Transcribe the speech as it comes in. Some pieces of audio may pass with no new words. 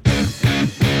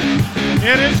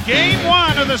It is game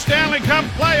one of the Stanley Cup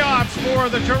playoffs for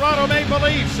the Toronto Maple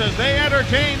Leafs as they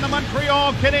entertain the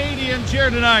Montreal Canadiens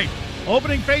here tonight.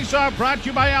 Opening faceoff brought to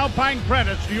you by Alpine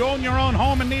Credits. Do you own your own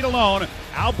home and need a loan?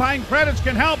 Alpine Credits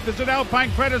can help. Visit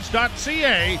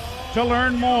alpinecredits.ca to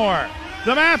learn more.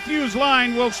 The Matthews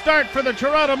line will start for the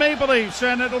Toronto Maple Leafs,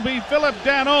 and it'll be Philip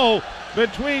Danault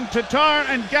between Tatar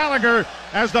and Gallagher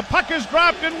as the puck is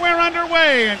dropped and we're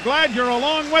underway. And glad you're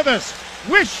along with us.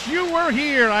 Wish you were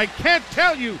here. I can't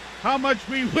tell you how much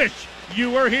we wish you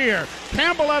were here.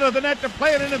 Campbell out of the net to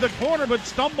play it into the corner, but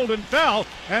stumbled and fell.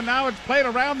 And now it's played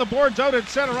around the boards out at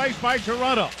center ice by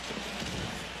Toronto.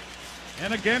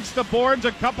 And against the boards,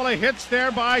 a couple of hits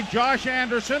there by Josh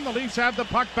Anderson. The Leafs have the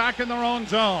puck back in their own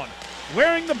zone.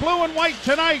 Wearing the blue and white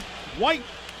tonight. White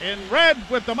in red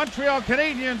with the Montreal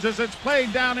Canadiens as it's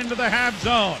played down into the half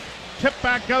zone. Tip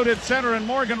back out at center, and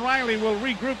Morgan Riley will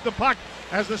regroup the puck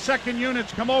as the second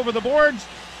units come over the boards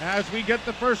as we get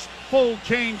the first full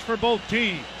change for both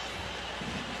teams.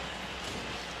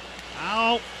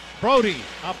 Now Brody,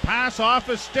 a pass off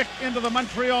a stick into the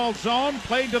Montreal zone,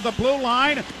 played to the blue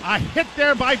line. A hit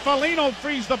there by Foligno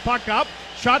frees the puck up.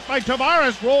 Shot by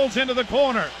Tavares rolls into the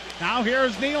corner. Now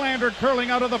here's Nylander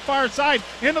curling out of the far side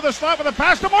into the slot with a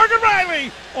pass to Morgan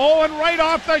Riley. Oh, and right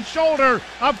off the shoulder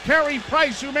of Carey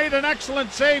Price, who made an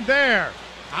excellent save there.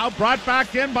 Now brought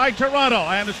back in by Toronto,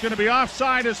 and it's going to be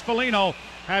offside as Foligno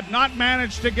had not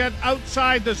managed to get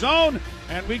outside the zone,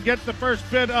 and we get the first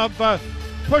bit of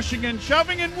pushing and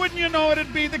shoving, and wouldn't you know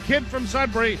it'd be the kid from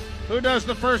Sudbury who does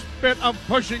the first bit of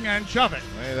pushing and shoving.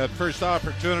 Hey, that first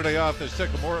opportunity off the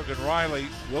stick of Morgan Riley,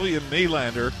 William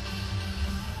Nylander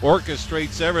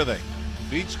orchestrates everything.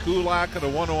 Beats Kulak in a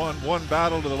one-on-one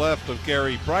battle to the left of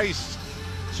Carey Price.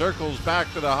 Circles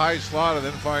back to the high slot and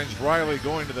then finds Riley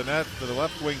going to the net for the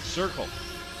left wing circle.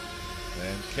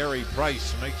 And Carey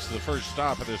Price makes the first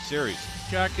stop of this series.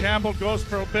 Jack Campbell goes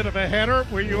for a bit of a header.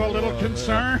 Were you a little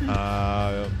concerned?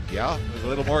 Yeah, I was a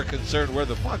little more concerned where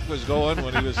the puck was going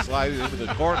when he was sliding into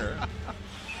the corner.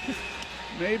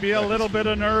 Maybe a little bit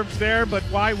of nerves there, but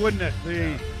why wouldn't it?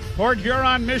 The Port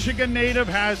Huron, Michigan native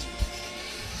has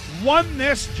won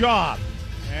this job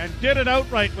and did it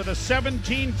outright with a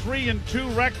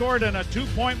 17-3-2 record and a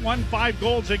 2.15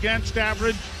 goals against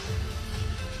average.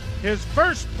 His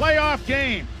first playoff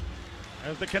game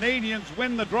as the Canadiens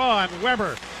win the draw, and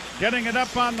Weber getting it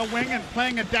up on the wing and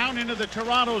playing it down into the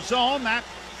Toronto zone. That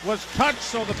was touched,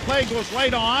 so the play goes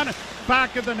right on.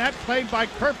 Back of the net, played by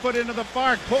Kerfoot into the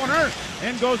far corner.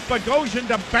 In goes Bogosian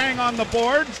to bang on the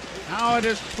boards. Now it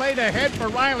is played ahead for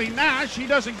Riley Nash. He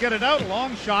doesn't get it out.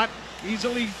 Long shot,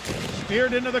 easily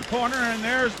steered into the corner, and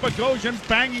there's Bogosian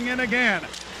banging in again.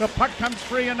 The puck comes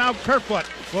free, and now Kerfoot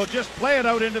will just play it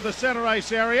out into the center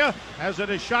ice area as it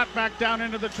is shot back down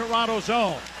into the Toronto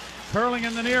zone. Curling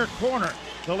in the near corner.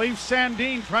 The Leafs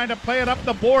Sandin trying to play it up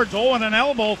the boards. Oh, and an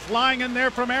elbow flying in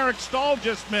there from Eric Stahl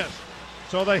just missed.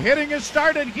 So the hitting has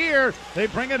started here. They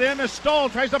bring it in as Stahl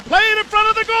tries to play it in front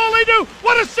of the goal. They do.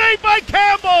 What a save by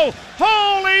Campbell.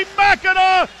 Holy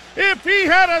Mackinac. If he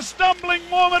had a stumbling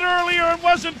moment earlier and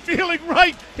wasn't feeling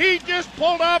right, he just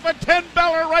pulled off a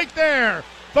 10-beller right there.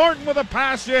 Thornton with a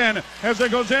pass in as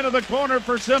it goes into the corner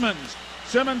for Simmons.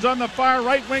 Simmons on the far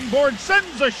right wing board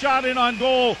sends a shot in on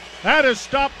goal. That is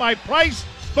stopped by Price.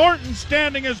 Thornton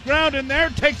standing his ground in there,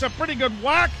 takes a pretty good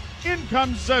whack. In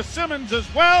comes Simmons as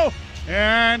well.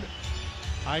 And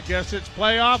I guess it's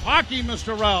playoff hockey,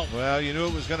 Mr. Ralph. Well, you knew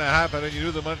it was going to happen, and you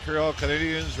knew the Montreal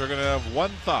Canadiens were going to have one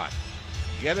thought.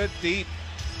 Get it deep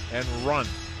and run.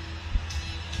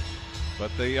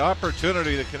 But the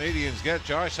opportunity the Canadiens get,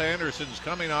 Josh Anderson's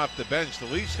coming off the bench. The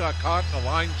Leafs got caught in a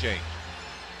line change.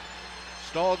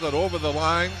 Stahl got over the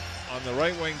line on the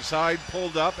right wing side,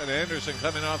 pulled up, and Anderson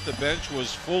coming off the bench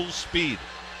was full speed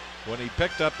when he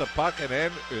picked up the puck,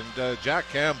 and Jack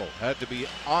Campbell had to be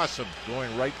awesome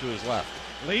going right to his left.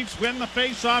 Leafs win the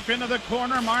face-off into the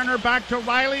corner. Marner back to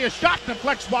Riley. A shot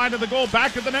deflects wide of the goal.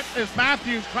 Back of the net is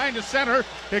Matthews trying to center.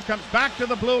 It comes back to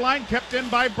the blue line, kept in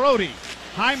by Brody.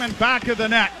 Hyman back of the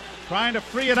net, trying to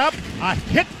free it up. A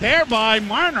hit there by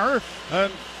Marner,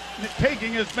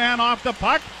 taking his man off the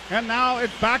puck. And now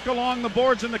it's back along the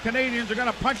boards, and the Canadiens are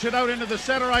going to punch it out into the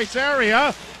center ice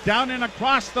area. Down and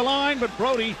across the line, but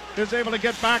Brody is able to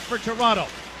get back for Toronto.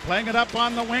 Playing it up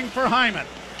on the wing for Hyman.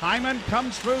 Hyman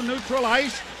comes through neutral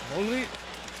ice.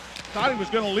 Thought he was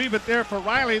going to leave it there for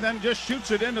Riley, then just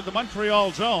shoots it into the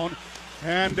Montreal zone.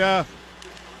 And the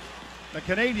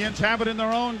Canadiens have it in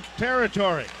their own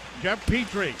territory. Jeff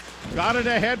Petrie got it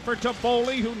ahead for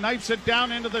Toffoli, who knifes it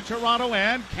down into the Toronto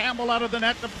end. Campbell out of the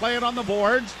net to play it on the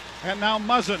boards. And now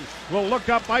Muzzin will look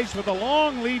up ice with a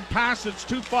long lead pass. It's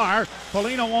too far.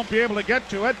 Foligno won't be able to get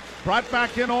to it. Brought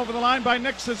back in over the line by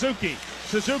Nick Suzuki.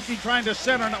 Suzuki trying to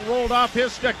center, and it rolled off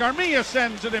his stick. Armia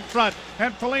sends it in front,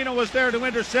 and Foligno was there to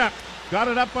intercept. Got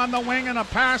it up on the wing, and a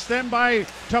pass then by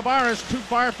Tavares, too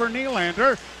far for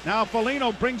Nylander. Now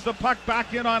Foligno brings the puck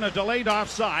back in on a delayed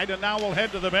offside, and now we'll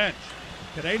head to the bench.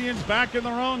 Canadians back in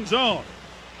their own zone,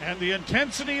 and the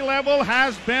intensity level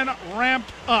has been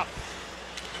ramped up.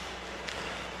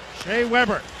 Shea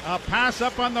Weber, a pass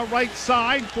up on the right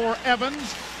side for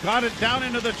Evans. Got it down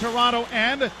into the Toronto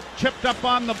end. Chipped up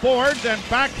on the boards and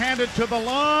backhanded to the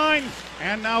line.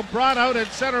 And now brought out at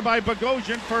center by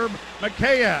Bogosian for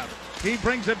Mikheyev. He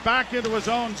brings it back into his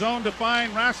own zone to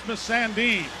find Rasmus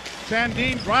Sandin.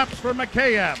 Sandin drops for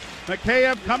Mikheyev.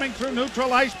 Mikheyev coming through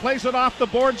neutral ice, plays it off the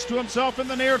boards to himself in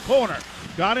the near corner.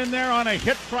 Got in there on a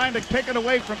hit trying to take it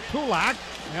away from Kulak.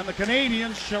 And the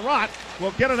Canadians, Sherratt,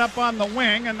 will get it up on the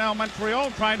wing. And now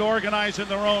Montreal trying to organize in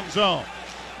their own zone.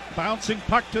 Bouncing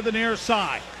puck to the near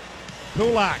side.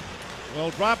 Kulak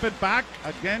will drop it back.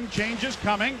 Again, changes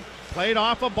coming. Played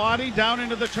off a body down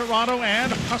into the Toronto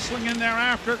end. Hustling in there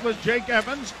after it was Jake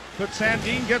Evans. But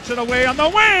Sandin gets it away on the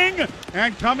wing.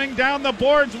 And coming down the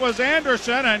boards was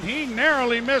Anderson. And he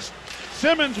narrowly missed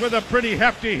Simmons with a pretty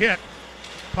hefty hit.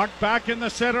 Puck back in the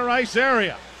center ice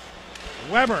area.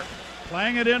 Weber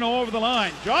playing it in over the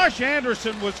line. Josh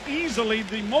Anderson was easily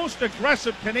the most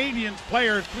aggressive Canadians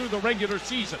player through the regular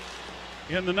season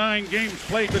in the 9 games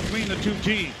played between the two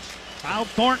teams. Al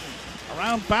Thornton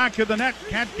around back of the net,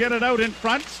 can't get it out in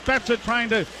front. Spezza trying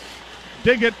to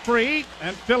dig it free,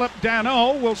 and Philip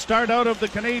Danault will start out of the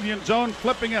Canadian zone,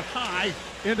 flipping it high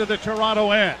into the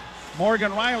Toronto end.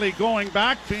 Morgan Rielly going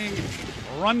back, being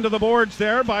run to the boards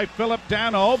there by Philip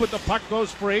Danault, but the puck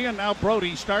goes free, and now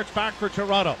Brody starts back for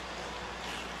Toronto.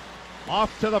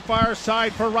 Off to the far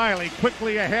side for Rielly.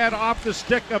 Quickly ahead off the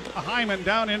stick of Hyman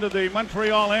down into the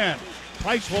Montreal end.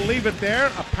 Price will leave it there.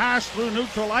 A pass through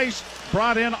neutral ice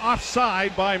brought in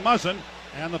offside by Muzzin.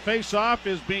 And the face-off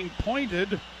is being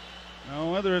pointed.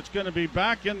 Now, whether it's going to be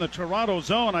back in the Toronto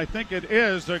zone, I think it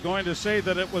is. They're going to say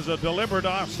that it was a deliberate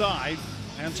offside.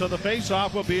 And so the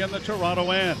face-off will be in the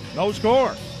Toronto end. No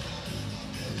score.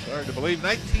 It's hard to believe.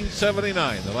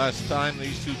 1979, the last time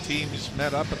these two teams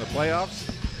met up in the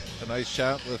playoffs. A nice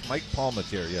chat with Mike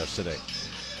Palmateer yesterday.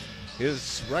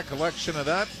 His recollection of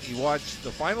that, he watched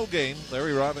the final game.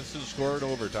 Larry Robinson scored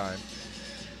overtime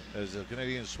as the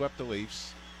Canadians swept the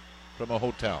Leafs from a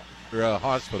hotel, or a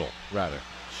hospital, rather.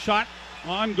 Shot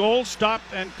on goal,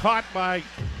 stopped and caught by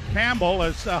Campbell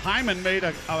as Hyman made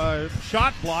a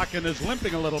shot block and is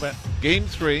limping a little bit. Game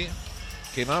 3,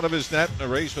 came out of his net in a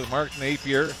race with Mark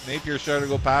Napier. Napier started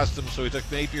to go past him, so he took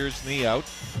Napier's knee out.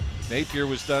 Napier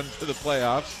was done for the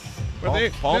playoffs. Were they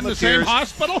in the same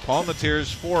hospital?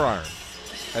 Palmateer's forearm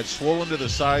had swollen to the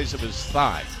size of his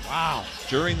thigh. Wow.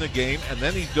 During the game, and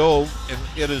then he dove and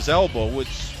hit his elbow,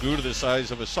 which grew to the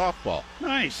size of a softball.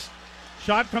 Nice.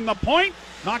 Shot from the point,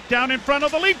 knocked down in front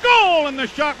of the Leaf goal, and the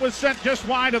shot was sent just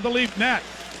wide of the Leaf net.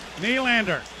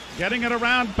 Nylander getting it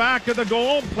around back of the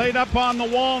goal, played up on the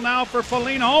wall now for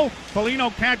Foligno. Foligno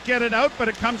can't get it out, but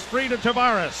it comes free to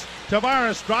Tavares.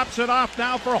 Tavares drops it off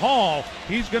now for Hall.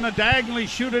 He's going to diagonally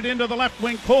shoot it into the left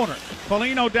wing corner.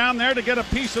 Foligno down there to get a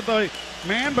piece of the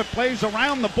man, but plays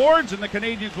around the boards, and the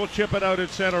Canadians will chip it out at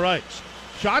center ice.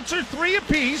 Shots are 3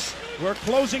 apiece. We're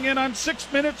closing in on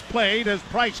 6 minutes played as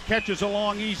Price catches a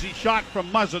long, easy shot from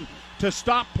Muzzin to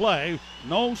stop play.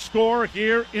 No score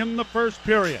here in the first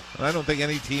period. I don't think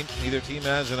either team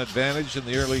has an advantage in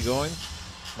the early going.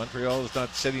 Montreal is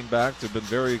not sitting back. They've been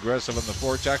very aggressive on the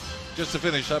forecheck. Just to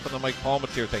finish up on the Mike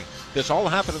Palmateer thing, this all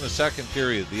happened in the second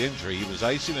period, the injury. He was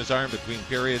icing his arm between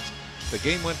periods. The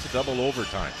game went to double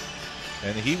overtime,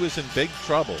 and he was in big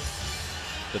trouble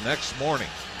the next morning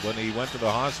when he went to the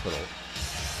hospital.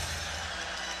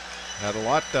 Had a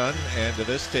lot done, and to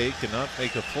this day cannot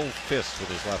make a full fist with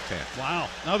his left hand. Wow.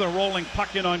 Another rolling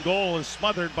puck in on goal is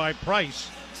smothered by Price.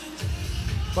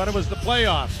 But it was the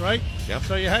playoffs, right? Yep.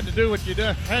 So you had to do what you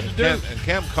had to do. And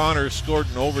Cam Connor scored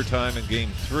in overtime in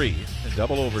Game 3, in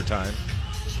double overtime.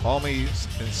 Palmy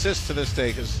insists to this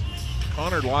day, because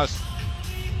Connor lost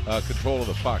control of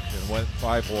the puck and went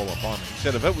 5-hole upon him. He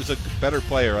said, if it was a better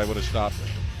player, I would have stopped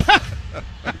it.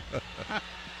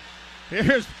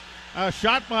 Here's a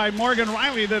shot by Morgan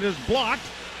Rielly that is blocked.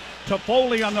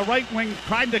 Toffoli on the right wing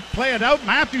tried to play it out.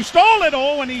 Matthew stole it,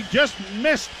 and he just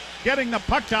missed getting the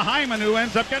puck to Hyman, who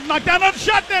ends up getting knocked down. A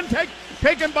shot then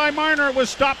taken by Marner. It was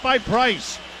stopped by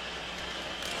Price.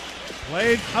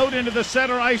 Played out into the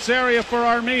center ice area for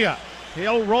Armia.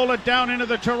 He'll roll it down into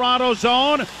the Toronto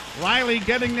zone. Riley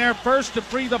getting there first to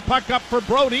free the puck up for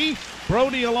Brody.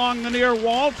 Brody along the near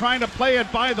wall, trying to play it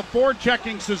by the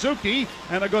forechecking Suzuki,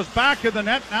 and it goes back to the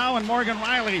net now, and Morgan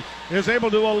Riley is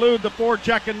able to elude the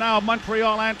forecheck, and now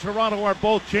Montreal and Toronto are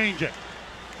both changing.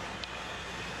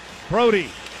 Brody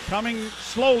coming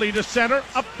slowly to center,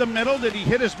 up the middle. Did he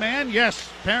hit his man?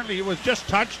 Yes, apparently he was just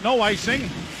touched, no icing.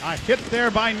 A hit there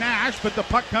by Nash, but the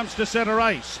puck comes to center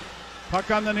ice.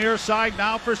 Puck on the near side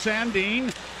now for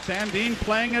Sandin. Sandin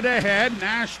playing it ahead.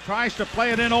 Nash tries to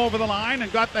play it in over the line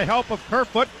and got the help of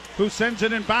Kerfoot, who sends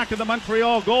it in back of the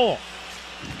Montreal goal.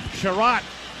 Sherratt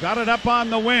got it up on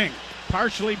the wing.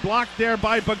 Partially blocked there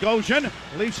by Bogosian.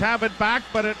 Leafs have it back,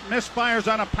 but it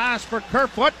misfires on a pass for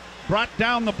Kerfoot. Brought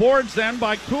down the boards then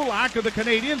by Kulak of the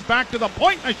Canadiens. Back to the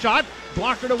point, a shot.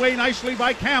 Blocked away nicely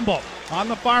by Campbell. On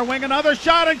the far wing, another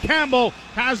shot, and Campbell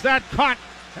has that caught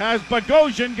as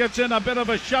Bogosian gets in a bit of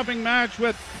a shoving match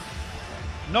with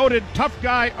noted tough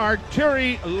guy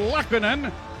Arturi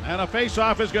Luukkonen, and a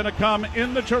face-off is going to come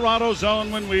in the Toronto zone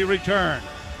when we return.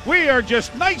 We are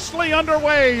just nicely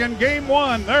underway in Game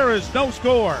 1. There is no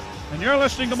score. And you're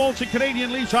listening to Molson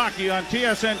Canadian Leafs Hockey on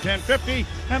TSN 1050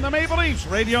 and the Maple Leafs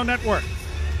Radio Network.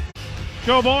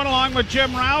 Joe Bowen along with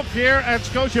Jim Ralph here at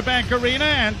Scotiabank Arena,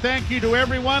 and thank you to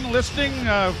everyone listening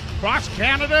across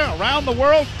Canada, around the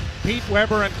world. Pete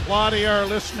Weber and Claudia are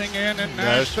listening in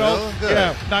Nashville.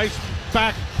 Yeah, nice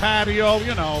back patio,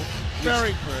 you know,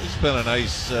 very pretty. It's been a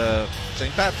nice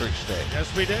St. Patrick's Day.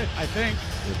 Yes, we did, I think.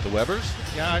 With the Webers?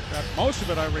 Yeah, most of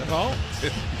it I recall.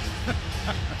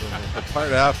 The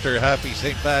part after Happy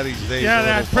St. Patty's Day. Yeah,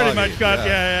 that pretty much got,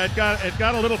 it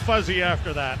got a little fuzzy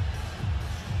after that.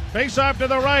 Face off to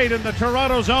the right in the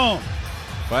Toronto zone.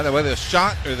 By the way, the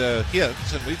shot or the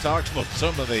hits, and we talked about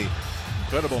some of the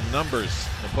incredible numbers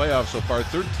in the playoffs so far.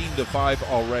 13-5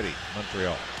 already,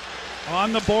 Montreal.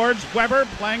 On the boards, Weber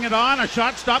playing it on. A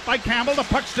shot stopped by Campbell. The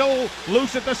puck still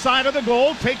loose at the side of the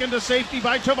goal. Taken to safety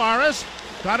by Tavares.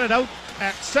 Got it out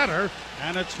at center,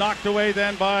 and it's knocked away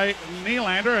then by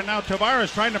Nylander. And now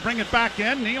Tavares trying to bring it back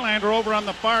in. Nylander over on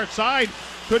the far side.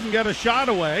 Couldn't get a shot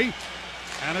away.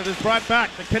 And it is brought back.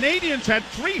 The Canadiens had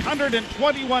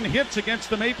 321 hits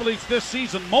against the Maple Leafs this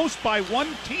season, most by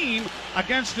one team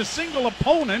against a single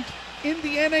opponent in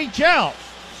the NHL.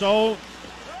 So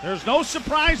there's no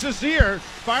surprises here as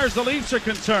far as the Leafs are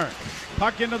concerned.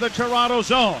 Puck into the Toronto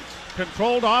zone.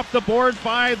 Controlled off the boards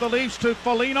by the Leafs to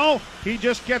Foligno. He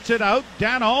just gets it out.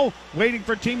 Dano waiting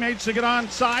for teammates to get on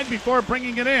side before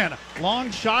bringing it in. Long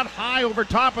shot high over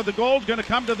top of the goal. Going to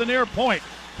come to the near point.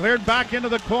 Cleared back into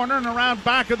the corner and around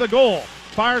back of the goal.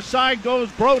 Far side goes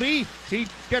Brody. He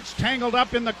gets tangled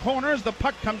up in the corners. The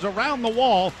puck comes around the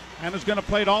wall and is going to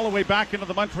play it all the way back into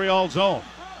the Montreal zone.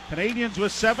 Canadiens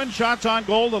with 7 shots on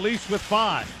goal. The Leafs with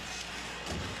 5.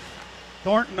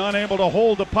 Thornton unable to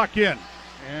hold the puck in.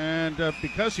 And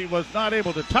because he was not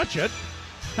able to touch it,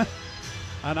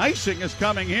 an icing is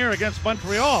coming here against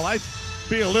Montreal. I'd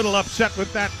be a little upset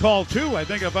with that call too, I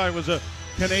think, if I was a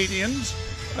Canadiens.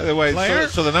 By the way,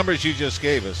 so the numbers you just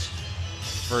gave us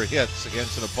for hits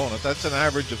against an opponent, that's an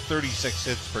average of 36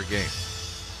 hits per game.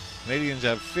 Canadiens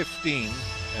have 15,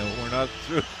 and we're not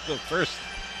through the first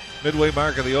midway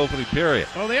mark of the opening period.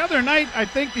 Well, the other night, I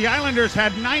think the Islanders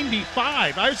had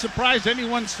 95. I was surprised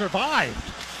anyone survived.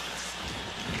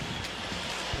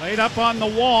 Played up on the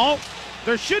wall.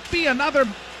 There should be another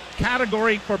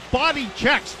category for body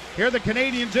checks. Here the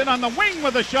Canadiens in on the wing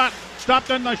with a shot. Stopped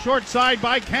on the short side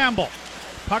by Campbell.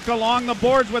 Puck along the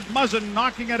boards with Muzzin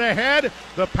knocking it ahead.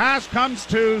 The pass comes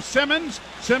to Simmons.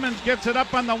 Simmons gets it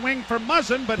up on the wing for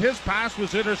Muzzin, but his pass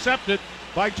was intercepted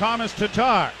by Thomas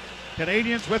Tatar.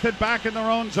 Canadiens with it back in their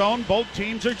own zone. Both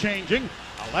teams are changing.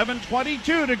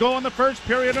 11:22 to go in the first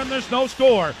period, and there's no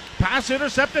score. Pass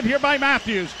intercepted here by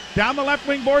Matthews. Down the left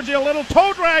wing boards, a little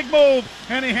toe drag move,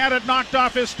 and he had it knocked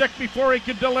off his stick before he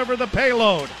could deliver the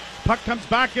payload. Puck comes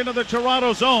back into the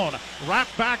Toronto zone.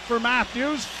 Wrapped back for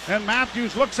Matthews, and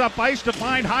Matthews looks up ice to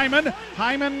find Hyman.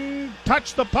 Hyman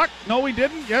touched the puck. No, he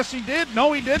didn't. Yes, he did.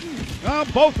 No, he didn't.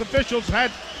 Both officials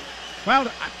had... Well,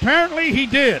 apparently he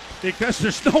did, because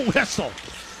there's no whistle.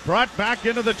 Brought back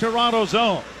into the Toronto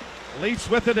zone. Leafs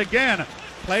with it again.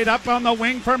 Played up on the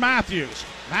wing for Matthews.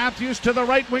 Matthews to the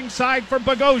right wing side for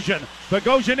Bogosian.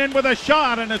 Bogosian in with a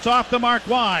shot, and it's off the mark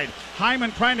wide.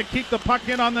 Hyman trying to keep the puck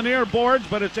in on the near boards,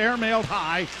 but it's airmailed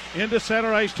high into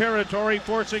center ice territory,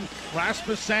 forcing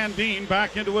Rasmus Sandin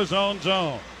back into his own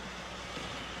zone.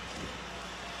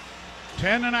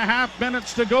 10.5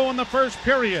 minutes to go in the first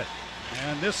period,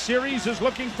 and this series is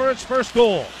looking for its first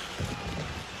goal.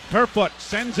 Kerfoot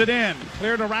sends it in,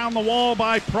 cleared around the wall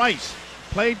by Price.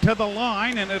 played to the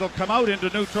line, and it'll come out into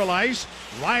neutral ice.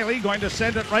 Riley going to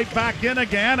send it right back in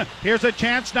again. Here's a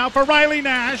chance now for Riley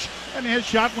Nash, and his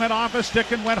shot went off a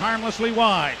stick and went harmlessly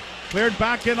wide. Cleared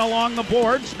back in along the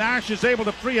boards. Nash is able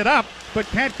to free it up, but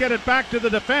can't get it back to the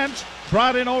defense.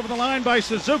 Brought in over the line by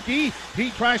Suzuki.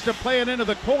 He tries to play it into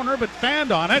the corner, but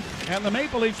fanned on it. And the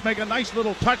Maple Leafs make a nice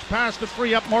little touch pass to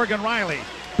free up Morgan Riley.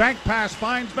 Bank pass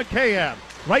finds Mikheyev.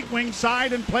 Right wing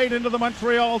side and played into the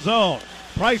Montreal zone.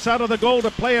 Price out of the goal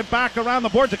to play it back around the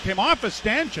boards. It came off a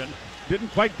stanchion. Didn't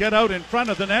quite get out in front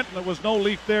of the net, and there was no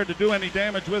Leaf there to do any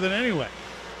damage with it anyway.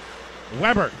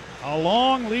 Weber, a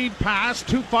long lead pass,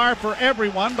 too far for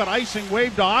everyone, but icing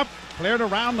waved off. Cleared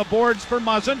around the boards for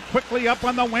Muzzin. Quickly up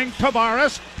on the wing,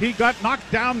 Tavares. He got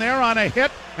knocked down there on a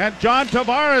hit, and John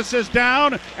Tavares is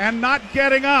down and not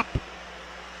getting up.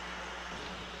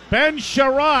 Ben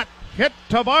Sherratt hit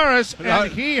Tavares,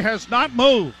 and he has not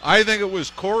moved. I think it was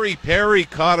Corey Perry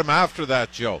caught him after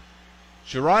that, Joe.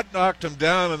 Sherratt knocked him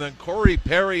down, and then Corey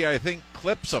Perry, I think,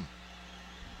 clips him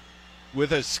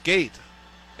with a skate,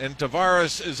 and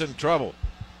Tavares is in trouble.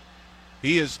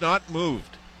 He is not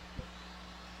moved.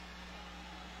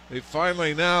 They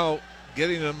finally now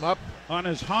getting him up on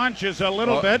his haunches a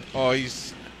little bit. Oh,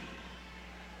 he's.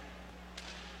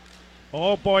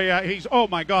 Oh boy, yeah, he's. Oh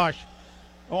my gosh.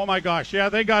 Oh my gosh. Yeah,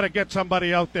 they got to get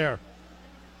somebody out there.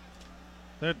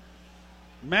 The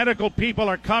medical people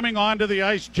are coming onto the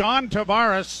ice. John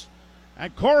Tavares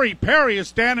and Corey Perry is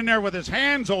standing there with his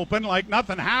hands open like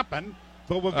nothing happened.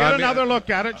 But we'll get another look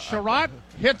at it. Sherratt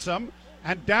hits him,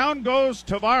 and down goes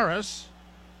Tavares.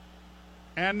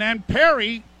 And then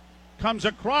Perry comes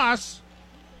across,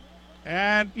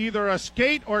 and either a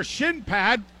skate or shin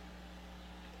pad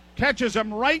catches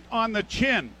him right on the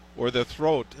chin. Or the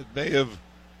throat. It may have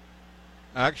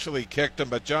actually kicked him,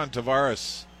 but John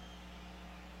Tavares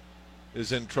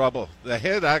is in trouble. The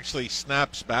head actually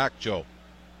snaps back, Joe,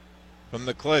 from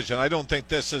the collision. I don't think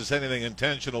this is anything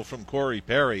intentional from Corey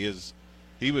Perry.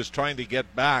 He was trying to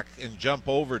get back and jump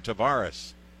over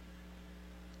Tavares.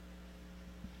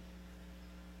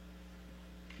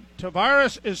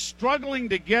 Tavares is struggling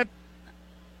to get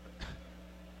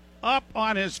up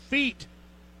on his feet,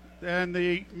 and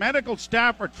the medical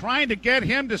staff are trying to get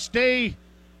him to stay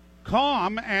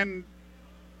calm and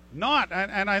not.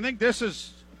 And I think this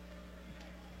is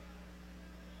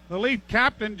the Leaf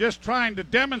captain just trying to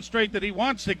demonstrate that he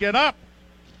wants to get up.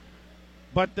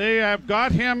 But they have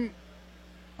got him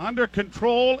under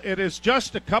control. It is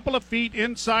just a couple of feet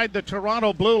inside the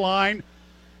Toronto blue line.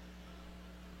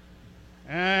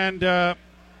 And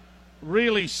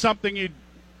really something you'd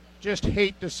just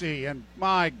hate to see. And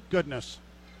my goodness.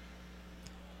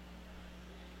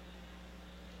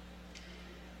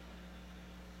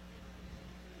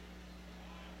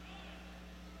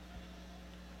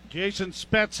 Jason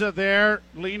Spezza there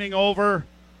leaning over.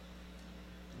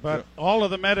 But all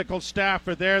of the medical staff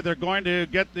are there. They're going to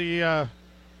get the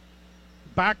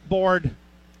backboard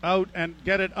out and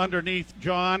get it underneath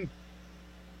John.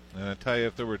 And I tell you,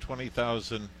 if there were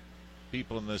 20,000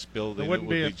 people in this building, it would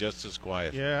be just as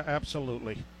quiet. Yeah,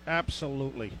 absolutely.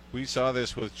 Absolutely. We saw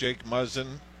this with Jake Muzzin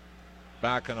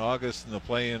back in August in the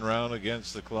play-in round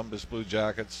against the Columbus Blue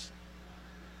Jackets.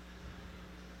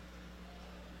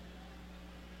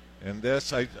 And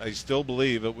this, I still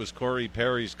believe it was Corey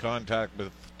Perry's contact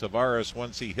with Tavares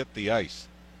once he hit the ice.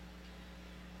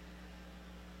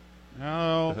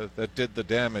 No. That did the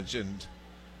damage. And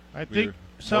I think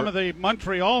some of the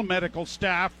Montreal medical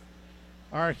staff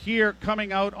are here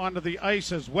coming out onto the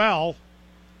ice as well.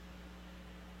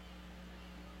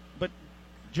 But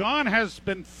John has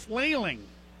been flailing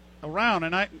around,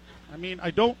 and I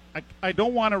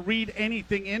don't want to read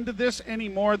anything into this any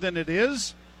more than it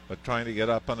is. But trying to get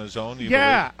up on his own,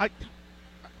 yeah,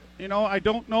 I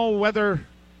don't know whether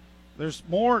there's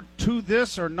more to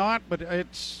this or not, but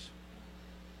it's,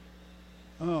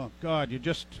 oh God, you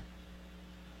just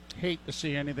hate to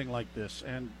see anything like this,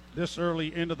 and this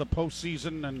early into the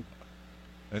postseason. And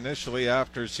initially,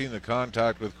 after seeing the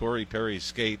contact with Corey Perry's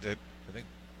skate, I think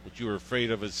what you were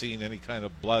afraid of is seeing any kind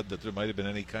of blood, that there might have been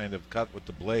any kind of cut with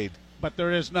the blade. But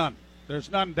there is none. There's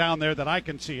none down there that I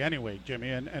can see anyway,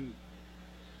 Jimmy. And I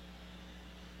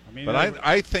mean, but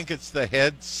I think it's the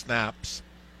head snaps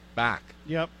back.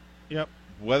 Yep.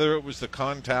 Whether it was the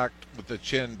contact with the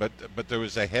chin, but there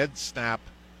was a head snap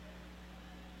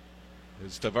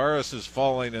as Tavares is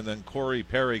falling, and then Corey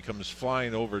Perry comes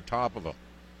flying over top of him.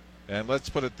 And let's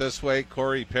put it this way,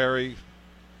 Corey Perry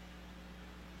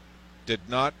did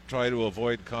not try to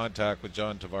avoid contact with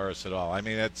John Tavares at all. I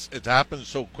mean, it happened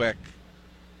so quick.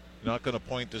 You're not going to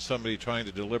point to somebody trying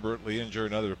to deliberately injure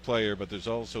another player, but there's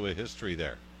also a history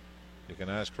there. You can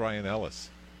ask Ryan Ellis.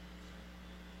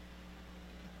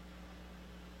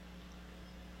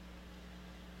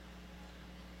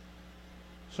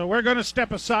 So we're going to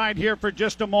step aside here for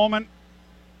just a moment.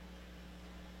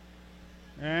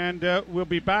 And we'll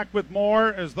be back with more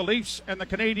as the Leafs and the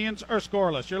Canadiens are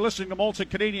scoreless. You're listening to Molson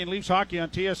Canadian Leafs Hockey on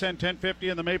TSN 1050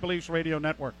 and the Maple Leafs Radio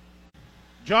Network.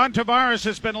 John Tavares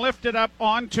has been lifted up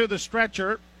onto the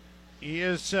stretcher. He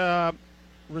is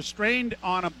restrained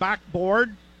on a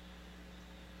backboard.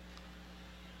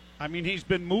 I mean, he's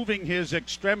been moving his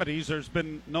extremities. There's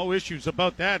been no issues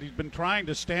about that. He's been trying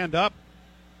to stand up.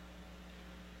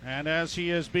 And as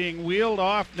he is being wheeled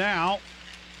off now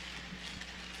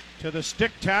to the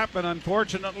stick tap, and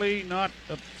unfortunately not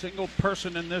a single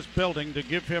person in this building to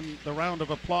give him the round of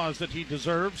applause that he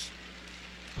deserves.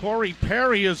 Corey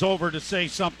Perry is over to say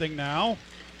something now.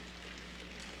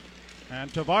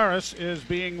 And Tavares is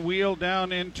being wheeled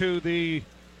down into the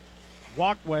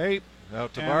walkway. Now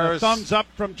Tavares. And a thumbs up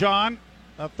from John.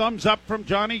 A thumbs up from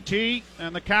Johnny T.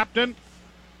 And the captain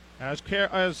as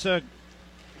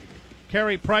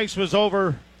Carey Price was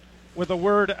over with a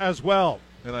word as well.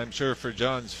 And I'm sure for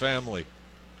John's family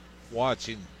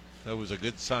watching, that was a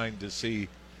good sign to see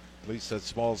at least that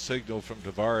small signal from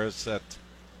Tavares that,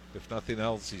 if nothing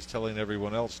else, he's telling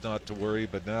everyone else not to worry.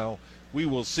 But now we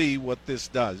will see what this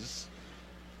does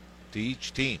to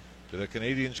each team. Do the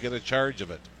Canadiens get a charge of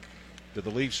it? Do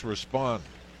the Leafs respond?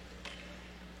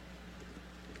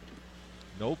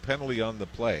 No penalty on the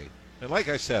play. And like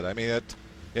I said, I mean,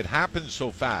 it happened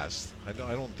so fast. I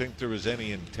don't think there was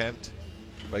any intent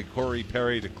by Corey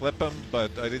Perry to clip him,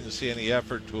 but I didn't see any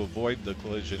effort to avoid the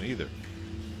collision either.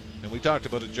 And we talked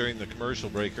about it during the commercial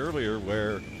break earlier,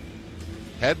 where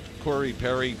had Corey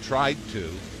Perry tried to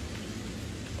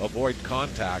avoid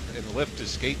contact and lift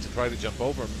his skate to try to jump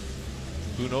over him,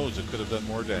 who knows, it could have done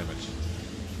more damage.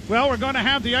 Well, we're going to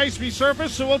have the ice resurfaced,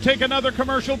 so we'll take another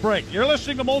commercial break. You're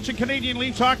listening to Molson Canadian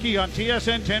Leafs Hockey on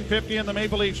TSN 1050 and the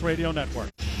Maple Leafs Radio Network.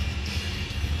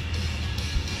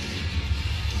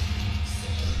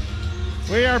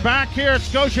 We are back here at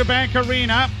Scotiabank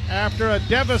Arena after a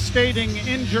devastating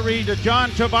injury to John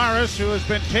Tavares, who has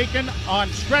been taken on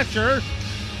stretcher.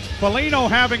 Foligno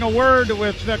having a word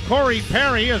with Corey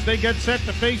Perry as they get set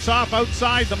to face off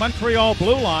outside the Montreal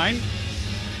blue line.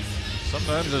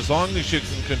 Sometimes, as long as you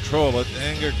can control it,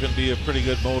 anger can be a pretty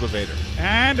good motivator.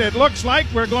 And it looks like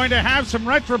we're going to have some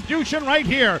retribution right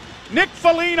here. Nick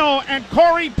Foligno and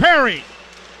Corey Perry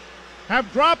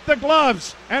have dropped the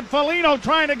gloves, and Foligno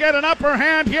trying to get an upper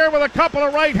hand here with a couple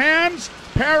of right hands.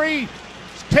 Perry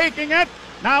taking it.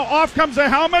 Now off comes the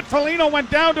helmet. Foligno went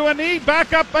down to a knee,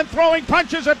 back up and throwing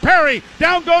punches at Perry.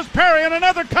 Down goes Perry, and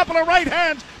another couple of right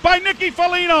hands by Nicky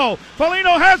Foligno.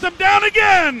 Foligno has him down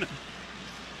again.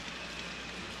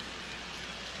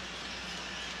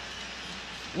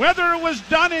 Whether it was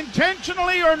done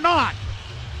intentionally or not,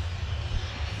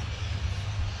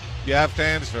 you have to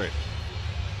answer it.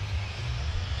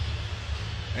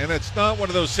 And it's not one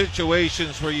of those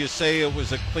situations where you say it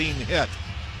was a clean hit.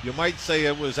 You might say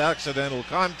it was accidental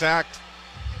contact,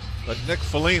 but Nick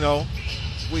Foligno,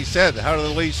 we said, how do the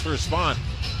Leafs respond?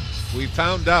 We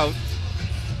found out,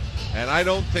 and I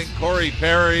don't think Corey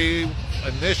Perry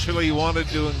initially wanted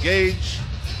to engage.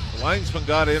 The linesman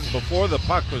got in before the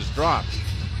puck was dropped,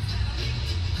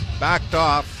 backed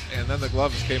off, and then the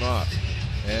gloves came off.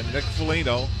 And Nick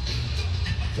Foligno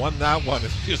won that one.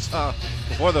 As you saw,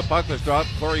 before the puck was dropped,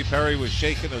 Corey Perry was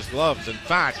shaking his gloves. In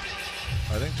fact,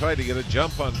 I think tried to get a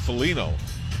jump on Foligno,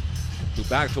 who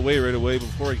backed away right away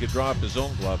before he could drop his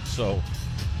own gloves. So,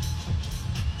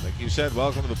 like you said,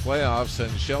 welcome to the playoffs.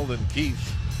 And Sheldon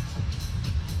Keefe,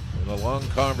 in a long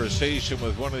conversation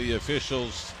with one of the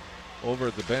officials over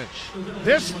at the bench.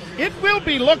 It will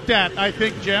be looked at, I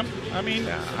think, Jim. I mean,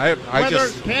 whether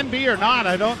it can be or not,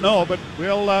 I don't know, but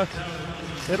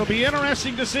it'll be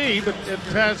interesting to see. But it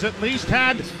has at least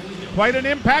had quite an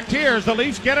impact here as the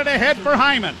Leafs get it ahead for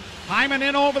Hyman. Hyman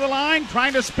in over the line,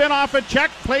 trying to spin off a check,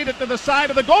 played it to the side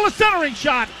of the goal. A centering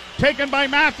shot taken by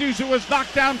Matthews, who was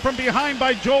knocked down from behind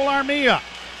by Joel Armia.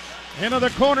 Into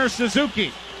the corner,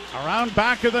 Suzuki. Around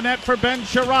back of the net for Ben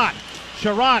Sherratt.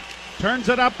 Sherratt turns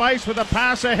it up ice with a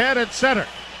pass ahead at center.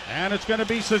 And it's going to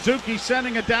be Suzuki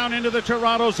sending it down into the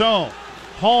Toronto zone.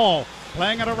 Hall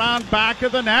playing it around back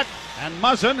of the net. And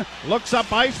Muzzin looks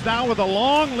up ice now with a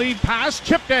long lead pass,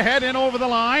 chipped ahead in over the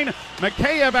line.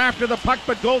 Mikheyev after the puck,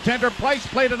 but goaltender Price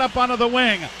played it up onto the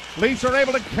wing. Leafs are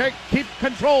able to keep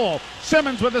control.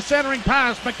 Simmons with a centering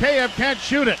pass. Mikheyev can't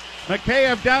shoot it.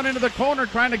 Mikheyev down into the corner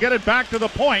trying to get it back to the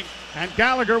point, and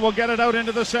Gallagher will get it out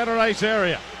into the center ice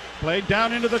area. Played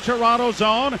down into the Toronto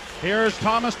zone. Here's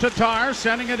Thomas Tatar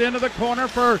sending it into the corner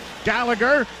for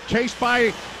Gallagher. Chased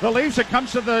by the Leafs. It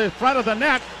comes to the front of the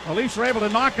net. The Leafs are able to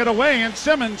knock it away, and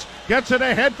Simmons gets it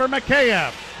ahead for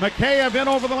Mikheyev. Mikheyev in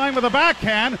over the line with a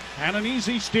backhand, and an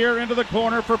easy steer into the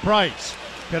corner for Price.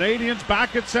 Canadians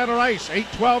back at center ice.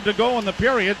 8:12 to go in the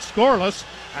period. Scoreless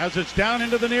as it's down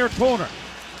into the near corner.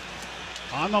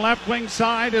 On the left wing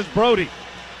side is Brody.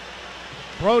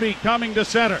 Brody coming to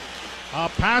center. A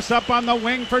pass up on the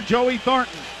wing for Joey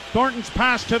Thornton. Thornton's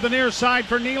pass to the near side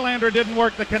for Nylander didn't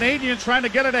work. The Canadians trying to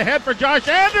get it ahead for Josh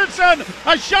Anderson.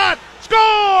 A shot.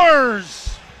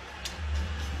 Scores!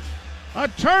 A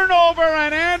turnover,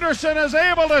 and Anderson is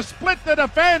able to split the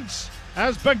defense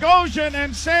as Bogosian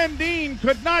and Sandin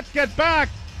could not get back.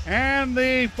 And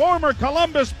the former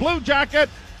Columbus Blue Jacket,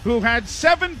 who had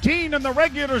 17 in the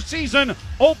regular season,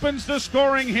 opens the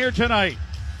scoring here tonight.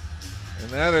 And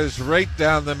that is right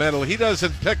down the middle. He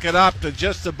doesn't pick it up to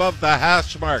just above the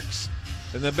hash marks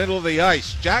in the middle of the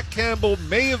ice. Jack Campbell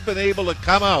may have been able to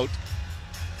come out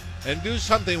and do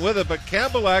something with it, but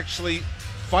Campbell actually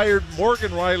fired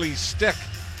Morgan Rielly's stick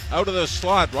out of the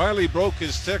slot. Rielly broke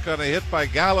his stick on a hit by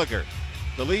Gallagher.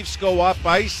 The Leafs go up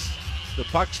ice. The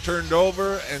puck's turned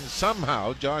over, and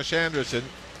somehow Josh Anderson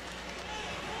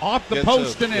off the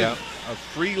post and in. Yeah, a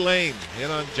free lane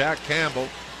in on Jack Campbell.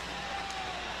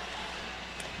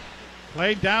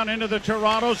 Played down into the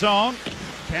Toronto zone.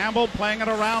 Campbell playing it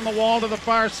around the wall to the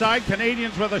far side.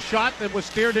 Canadians with a shot that was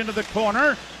steered into the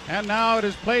corner. And now it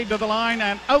is played to the line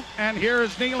and out. And here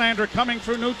is Nylander coming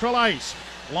through neutral ice.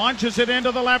 Launches it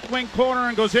into the left wing corner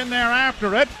and goes in there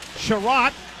after it.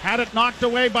 Sherratt had it knocked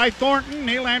away by Thornton.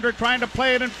 Nylander trying to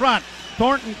play it in front.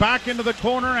 Thornton back into the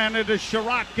corner, and it is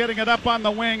Sherratt getting it up on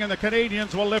the wing, and the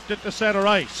Canadians will lift it to center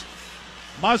ice.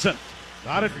 Muzzin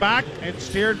got it back and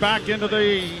steered back into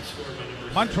the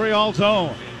Montreal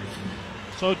zone.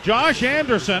 So Josh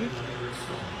Anderson,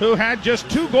 who had just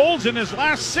 2 goals in his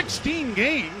last 16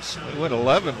 games. He went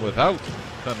 11 without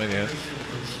coming in.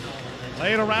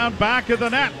 Laid around back of the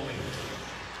net.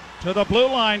 To the blue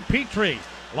line, Petrie.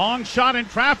 Long shot in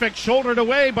traffic, shouldered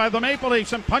away by the Maple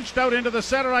Leafs and punched out into the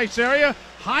center ice area.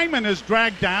 Hyman is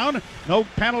dragged down. No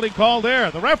penalty call there.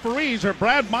 The referees are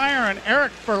Brad Meyer and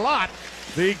Eric Ferlot.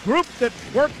 The group that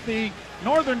worked the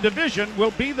Northern Division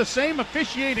will be the same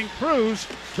officiating crews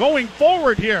going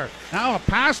forward here. Now a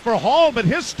pass for Hall, but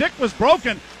his stick was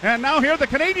broken. And now here the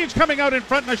Canadians coming out in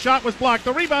front, and the shot was blocked.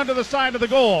 The rebound to the side of the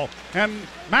goal. And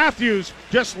Matthews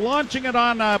just launching it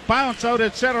on a bounce out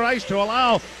at center ice to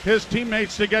allow his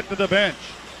teammates to get to the bench.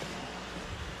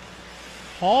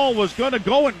 Hall was going to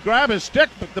go and grab his stick,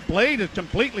 but the blade had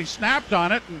completely snapped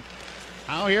on it. And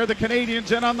now here the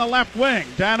Canadians in on the left wing.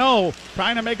 Danault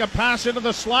trying to make a pass into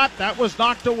the slot. That was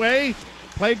knocked away.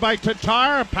 Played by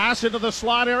Tatar. A pass into the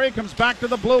slot area. Comes back to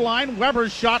the blue line.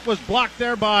 Weber's shot was blocked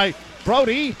there by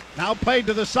Brody. Now played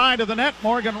to the side of the net.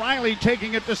 Morgan Rielly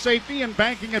taking it to safety and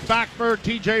banking it back for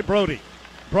TJ Brody.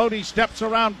 Brody steps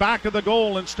around back of the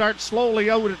goal and starts slowly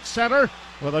out at center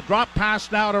with a drop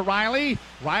pass now to Rielly.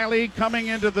 Rielly coming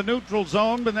into the neutral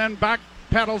zone, but then back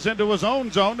pedals into his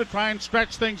own zone to try and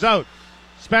stretch things out.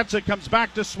 Spezza comes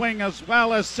back to swing as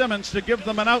well as Simmons to give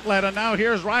them an outlet, and now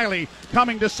here's Rielly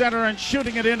coming to center and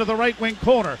shooting it into the right wing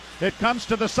corner. It comes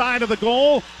to the side of the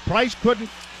goal. Price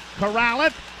couldn't corral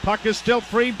it. Puck is still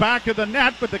free back of the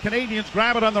net, but the Canadians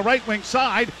grab it on the right wing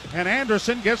side, and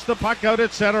Anderson gets the puck out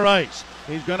at center ice.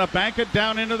 He's going to bank it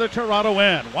down into the Toronto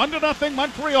end. 1-0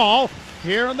 Montreal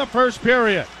here in the first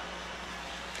period.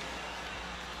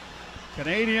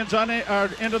 Canadians are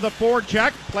into the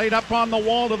forecheck, played up on the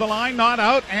wall to the line, not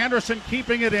out. Anderson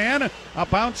keeping it in. A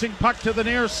bouncing puck to the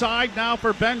near side now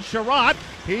for Ben Sherratt.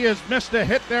 He has missed a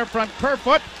hit there from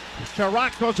Kerfoot.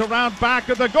 Sherratt goes around back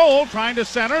of the goal, trying to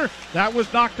center. That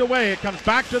was knocked away. It comes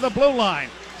back to the blue line.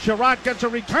 Sherratt gets a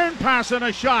return pass and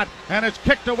a shot, and it's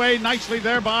kicked away nicely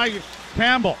there by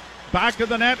Campbell. Back of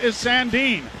the net is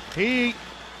Sandin. He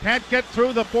can't get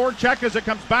through the forecheck as it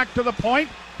comes back to the point.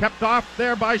 Kept off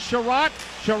there by Sherratt.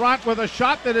 Sherratt with a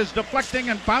shot that is deflecting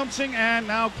and bouncing, and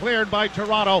now cleared by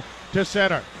Toronto to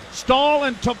center. Stahl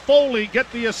and Toffoli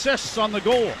get the assists on the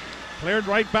goal. Cleared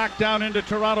right back down into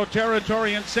Toronto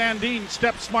territory, and Sandin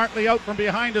steps smartly out from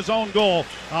behind his own goal.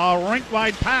 A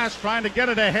rink-wide pass trying to get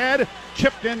it ahead.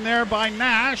 Chipped in there by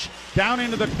Nash. Down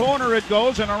into the corner it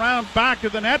goes, and around back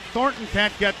of the net. Thornton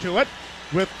can't get to it.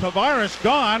 With Tavares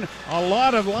gone, a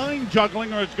lot of line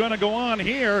juggling is going to go on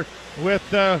here with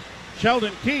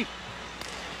Sheldon Keefe.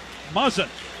 Muzzin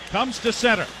comes to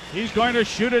center. He's going to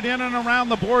shoot it in and around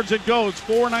the boards it goes.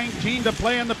 4:19 to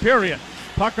play in the period.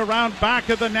 Puck around back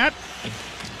of the net.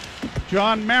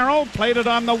 John Merrill played it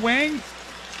on the wing.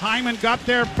 Hyman got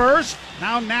there first.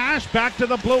 Now Nash back to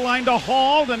the blue line to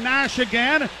Hall. To Nash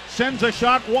again. Sends a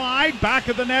shot wide. Back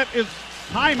of the net is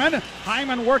Hyman.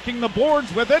 Hyman working the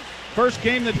boards with it. First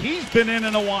game that he's been in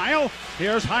a while.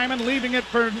 Here's Hyman leaving it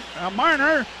for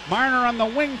Marner. Marner on the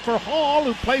wing for Hall,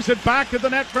 who plays it back to the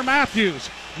net for Matthews.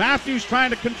 Matthews trying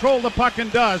to control the puck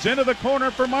and does. Into the corner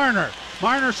for Marner.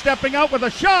 Marner stepping out with a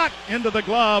shot into the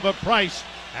glove of Price.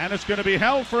 And it's going to be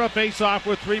held for a face-off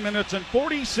with 3 minutes and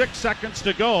 46 seconds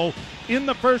to go in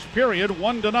the first period.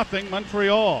 1-0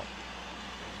 Montreal.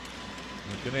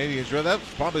 The Canadians,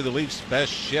 that's probably the Leafs'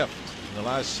 best shift in the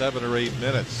last 7 or 8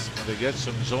 minutes. They get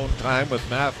some zone time with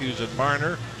Matthews and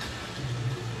Marner.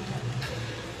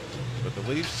 But the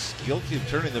Leafs guilty of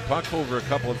turning the puck over a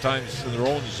couple of times in their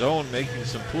own zone, making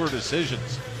some poor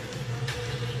decisions.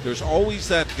 There's always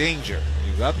that danger.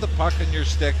 You've got the puck in your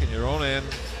stick in your own end,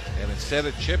 and instead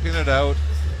of chipping it out,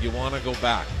 you want to go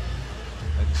back.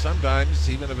 And sometimes,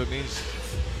 even if it means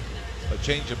a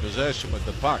change of possession with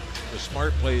the puck, the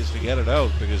smart play is to get it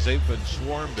out, because they've been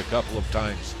swarmed a couple of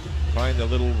times. Trying a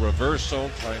little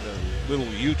reversal, trying a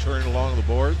little U-turn along the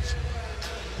boards.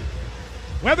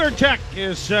 WeatherTech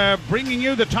is bringing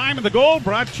you the time of the goal,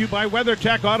 brought to you by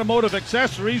WeatherTech Automotive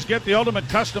Accessories. Get the ultimate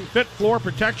custom fit floor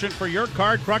protection for your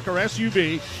car, truck, or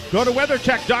SUV. Go to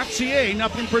weathertech.ca.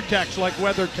 Nothing protects like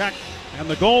WeatherTech. And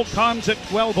the goal comes at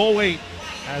 12:08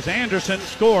 as Anderson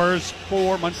scores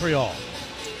for Montreal.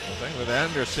 The thing with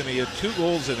Anderson, he had 2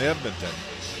 goals in Edmonton.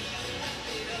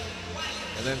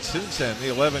 And then since then, the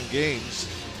 11 games,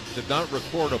 did not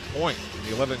record a point in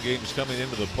the 11 games coming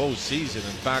into the postseason.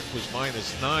 In fact, was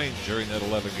 -9 during that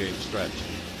 11-game stretch.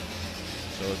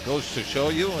 So it goes to show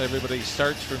you, everybody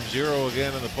starts from 0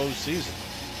 again in the postseason.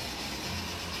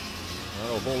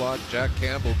 Not a whole lot Jack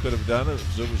Campbell could have done.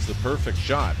 It was the perfect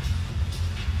shot.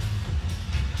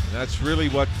 And that's really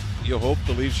what you hope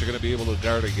the Leafs are going to be able to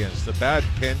guard against. The bad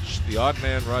pinch, the odd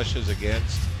man rushes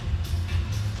against.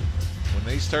 When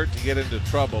they start to get into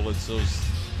trouble, it's those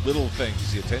little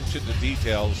things. The attention to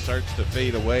detail starts to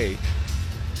fade away,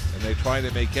 and they try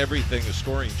to make everything a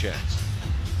scoring chance.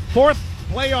 4th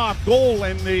playoff goal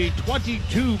in the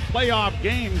 22 playoff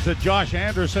games that Josh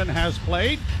Anderson has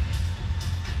played.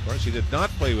 Of course, he did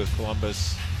not play with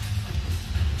Columbus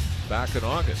back in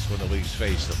August when the Leafs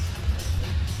faced them.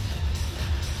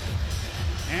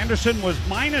 Anderson was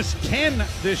 -10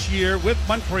 this year with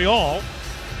Montreal.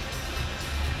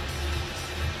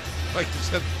 Like you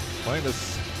said, -11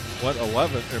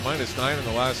 or -9 in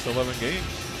the last 11 games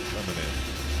coming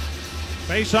in.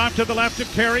 Face off to the left of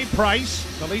Carey Price.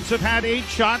 The Leafs have had 8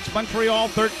 shots, Montreal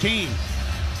 13.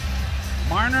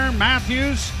 Marner,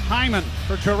 Matthews, Hyman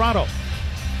for Toronto.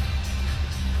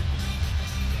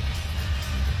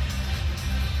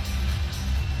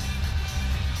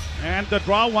 And the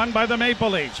draw won by the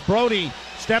Maple Leafs. Brody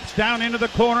steps down into the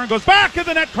corner, goes back of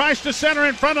the net, tries to center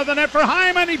in front of the net for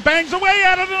Hyman. He bangs away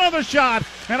at it, another shot,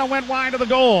 and it went wide of the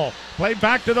goal. Played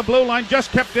back to the blue line,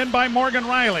 just kept in by Morgan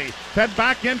Riley. Fed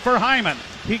back in for Hyman.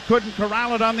 He couldn't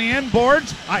corral it on the end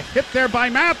boards. A hit there by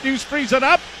Matthews, frees it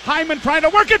up. Hyman trying to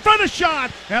work it for the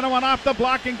shot, and it went off the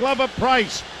blocking glove of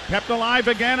Price. Kept alive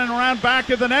again and around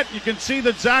back of the net. You can see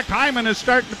that Zach Hyman is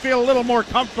starting to feel a little more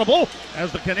comfortable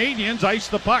as the Canadians ice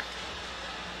the puck.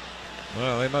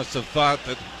 Well, they must have thought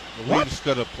that the Leafs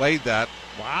could have played that.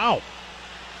 Wow.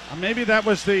 Maybe that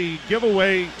was the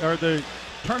giveaway or the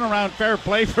turnaround fair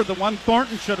play for the one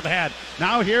Thornton should have had.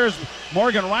 Now here's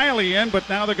Morgan Riley in, but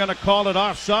now they're going to call it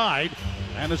offside,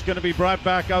 and it's going to be brought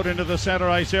back out into the center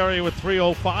ice area with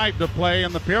 3:05 to play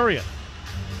in the period.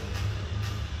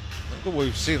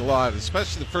 We've seen a lot,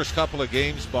 especially the first couple of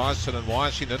games, Boston and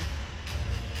Washington.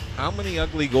 How many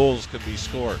ugly goals can be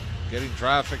scored? Getting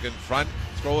traffic in front,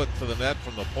 throw it to the net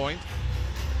from the point.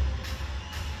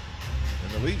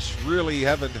 And the Leafs really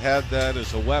haven't had that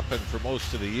as a weapon for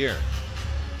most of the year.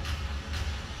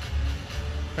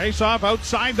 Face-off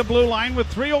outside the blue line with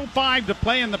 3:05 to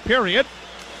play in the period.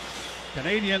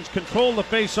 Canadians control the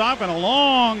face-off and a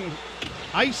long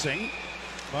icing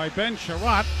by Ben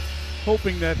Sherratt,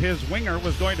 hoping that his winger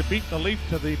was going to beat the Leaf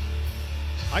to the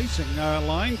icing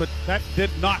line, but that did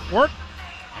not work.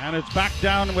 And it's back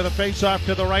down with a face-off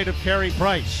to the right of Carey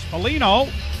Price. Foligno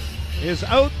is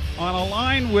out on a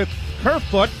line with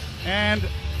Kerfoot and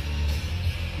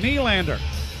Nylander.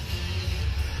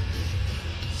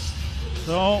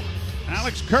 So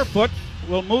Alex Kerfoot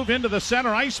will move into the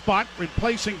center ice spot,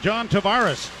 replacing John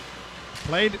Tavares.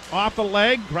 Played off a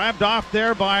leg, grabbed off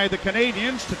there by the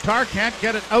Canadians. Tatar can't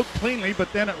get it out cleanly,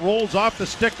 but then it rolls off the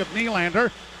stick of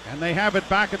Nylander, and they have it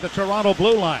back at the Toronto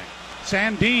blue line.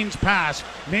 Sandin's pass.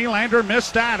 Nylander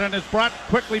missed that and is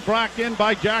quickly brought in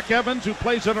by Jack Evans, who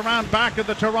plays it around back of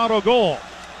the Toronto goal.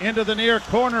 Into the near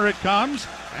corner it comes,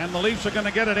 and the Leafs are going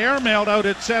to get it airmailed out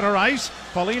at center ice.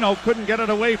 Foligno couldn't get it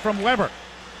away from Weber.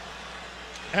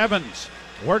 Evans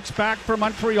works back for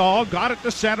Montreal, got it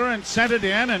to center and sent it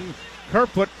in, and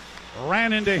Kerfoot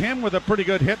ran into him with a pretty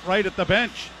good hit right at the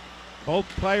bench. Both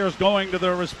players going to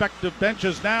their respective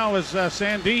benches now as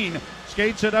Sandin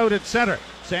skates it out at center.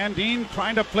 Sandin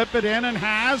trying to flip it in and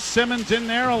has Simmons in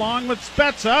there along with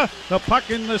Spezza. The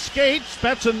puck in the skate.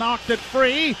 Spezza knocked it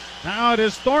free. Now it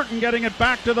is Thornton getting it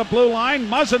back to the blue line.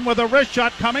 Muzzin with a wrist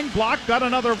shot coming. Blocked. Got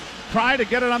another try to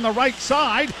get it on the right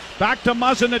side. Back to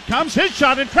Muzzin it comes. His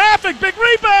shot in traffic. Big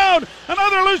rebound.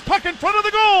 Another loose puck in front of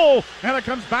the goal. And it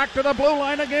comes back to the blue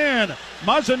line again.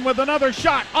 Muzzin with another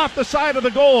shot off the side of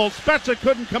the goal. Spezza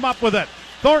couldn't come up with it.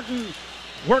 Thornton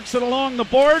works it along the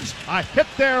boards. A hit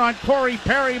there on Corey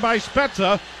Perry by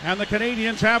Spezza, and the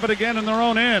Canadians have it again in their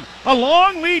own end. A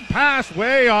long lead pass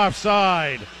way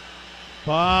offside.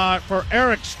 But for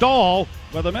Eric Stahl,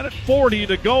 with 1:40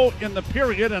 to go in the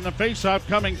period, and the faceoff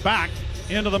coming back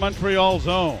into the Montreal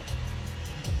zone.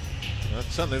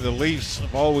 That's something the Leafs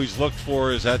have always looked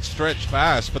for, is that stretch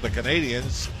pass, but the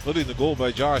Canadians, including the goal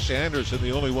by Josh Anderson,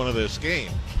 the only one of this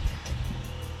game.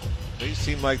 They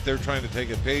seem like they're trying to take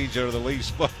a page out of the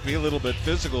Leafs book, be a little bit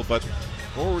physical, but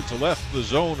forward to left the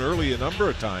zone early a number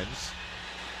of times.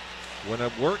 When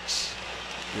it works,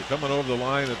 you're coming over the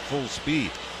line at full speed.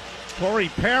 Corey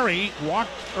Perry walked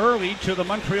early to the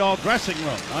Montreal dressing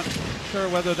room. Not sure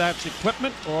whether that's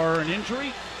equipment or an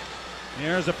injury.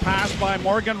 Here's a pass by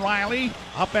Morgan Rielly.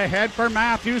 Up ahead for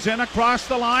Matthews, in across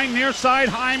the line, near side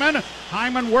Hyman.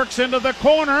 Hyman works into the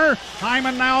corner.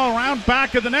 Hyman now around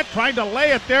back of the net, tried to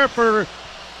lay it there for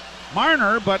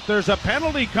Marner, but there's a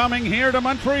penalty coming here to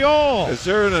Montreal. Is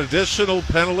there an additional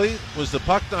penalty? Was the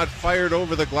puck not fired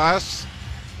over the glass?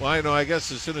 Well, I know, I guess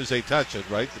as soon as they touch it,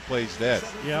 right, the play's dead.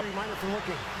 Yep.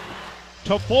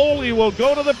 Toffoli will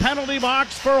go to the penalty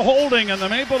box for holding, and the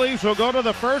Maple Leafs will go to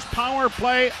the first power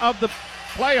play of the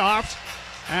playoffs.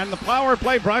 And the power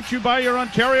play brought to you by your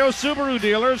Ontario Subaru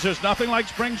dealers. There's nothing like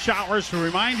spring showers to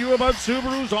remind you about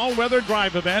Subaru's all-weather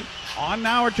drive event. On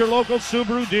now at your local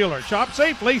Subaru dealer. Shop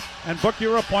safely and book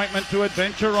your appointment to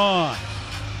adventure on.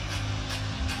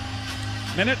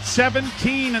 Minute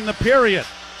 17 in the period.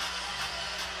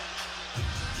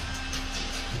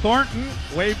 Thornton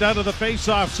waved out of the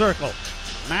face-off circle.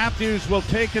 Matthews will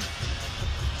take it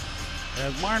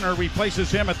as Marner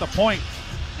replaces him at the point.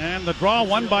 And the draw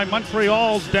won by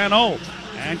Montreal's Danault.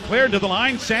 And cleared to the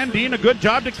line. Sandin, a good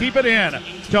job to keep it in.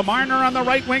 To Marner on the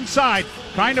right wing side.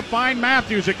 Trying to find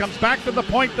Matthews. It comes back to the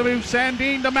point to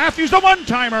Sandin to Matthews. The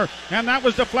one-timer. And that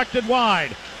was deflected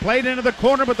wide. Played into the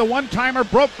corner, but the one-timer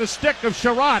broke the stick of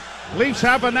Sherratt. Leafs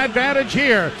have an advantage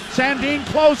here. Sandin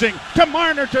closing to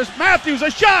Marner to Matthews. A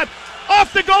shot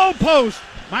off the goal post.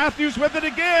 Matthews with it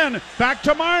again. Back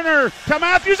to Marner. To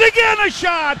Matthews again. A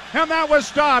shot. And that was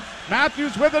stopped.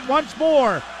 Matthews with it once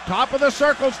more. Top of the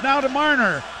circles now to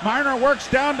Marner. Marner works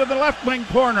down to the left wing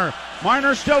corner.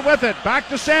 Marner still with it. Back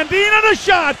to Sandin and a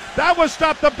shot. That was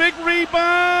stopped. The big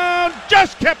rebound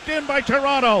just kept in by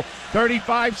Toronto.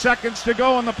 35 seconds to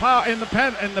go in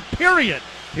the period.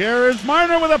 Here is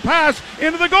Marner with a pass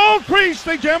into the goal crease.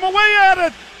 They jam away at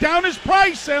it. Down is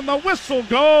Price, and the whistle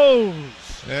goes.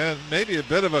 And maybe a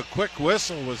bit of a quick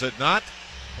whistle, was it not?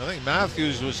 I think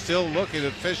Matthews was still looking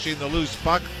at fishing the loose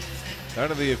puck out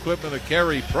of the equipment of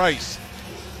Carey Price.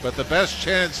 But the best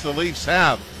chance the Leafs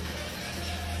have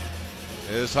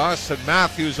is Austin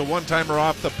Matthews, a one-timer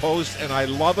off the post, and I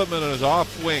love him in his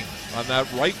off wing on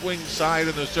that right wing side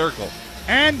in the circle.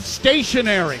 And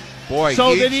stationary. Boy,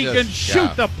 so that he can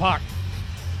shoot the puck.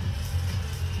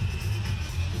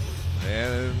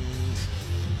 And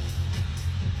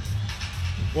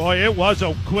boy, it was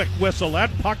a quick whistle.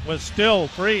 That puck was still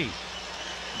free.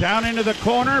 Down into the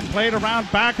corner, played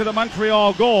around back of the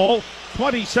Montreal goal.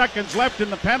 20 seconds left in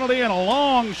the penalty, and a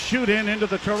long shoot into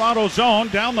the Toronto zone.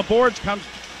 Down the boards comes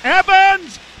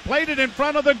Evans. Played it in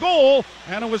front of the goal,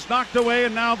 and it was knocked away,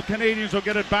 and now the Canadians will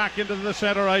get it back into the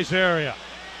center ice area.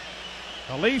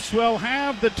 The Leafs will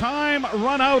have the time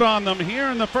run out on them here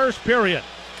in the first period.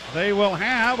 They will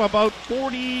have about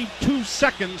 42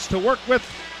 seconds to work with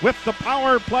the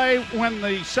power play when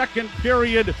the second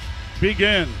period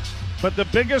begins. But the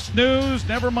biggest news,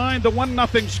 never mind the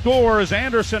 1-0 score as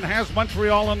Anderson has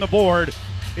Montreal on the board,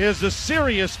 is a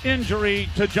serious injury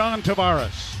to John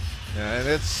Tavares. Yeah, and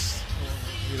it's,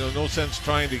 no sense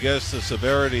trying to guess the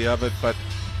severity of it, but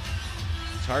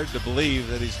it's hard to believe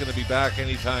that he's going to be back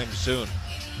anytime soon.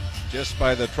 just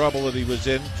by the trouble that he was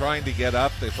in, trying to get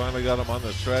up. They finally got him on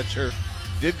the stretcher.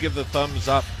 Did give the thumbs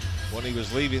up when he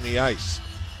was leaving the ice.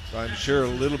 So I'm sure a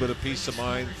little bit of peace of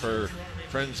mind for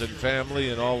friends and family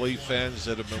and all Leaf fans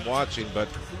that have been watching. But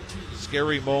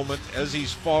scary moment as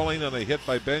he's falling on a hit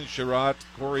by Ben Sherratt.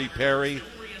 Corey Perry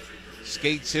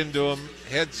skates into him,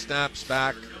 head snaps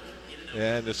back,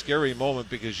 and a scary moment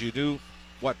because you knew,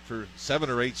 for 7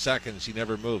 or 8 seconds he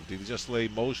never moved. He just lay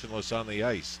motionless on the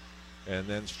ice and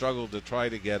then struggled to try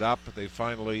to get up. They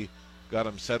finally got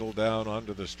him settled down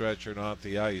onto the stretcher and off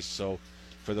the ice. So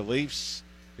for the Leafs,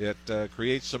 it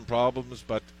creates some problems,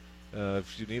 but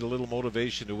if you need a little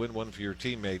motivation to win one for your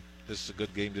teammate, this is a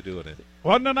good game to do it in.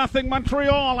 1-0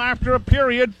 Montreal after a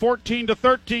period.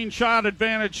 14-13 shot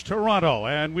advantage Toronto.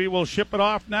 And we will ship it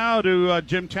off now to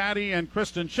Jim Taddy and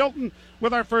Kristen Shilton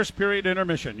with our first period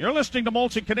intermission. You're listening to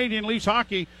Molson Canadian Leafs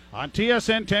Hockey on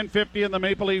TSN 1050 and the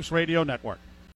Maple Leafs Radio Network.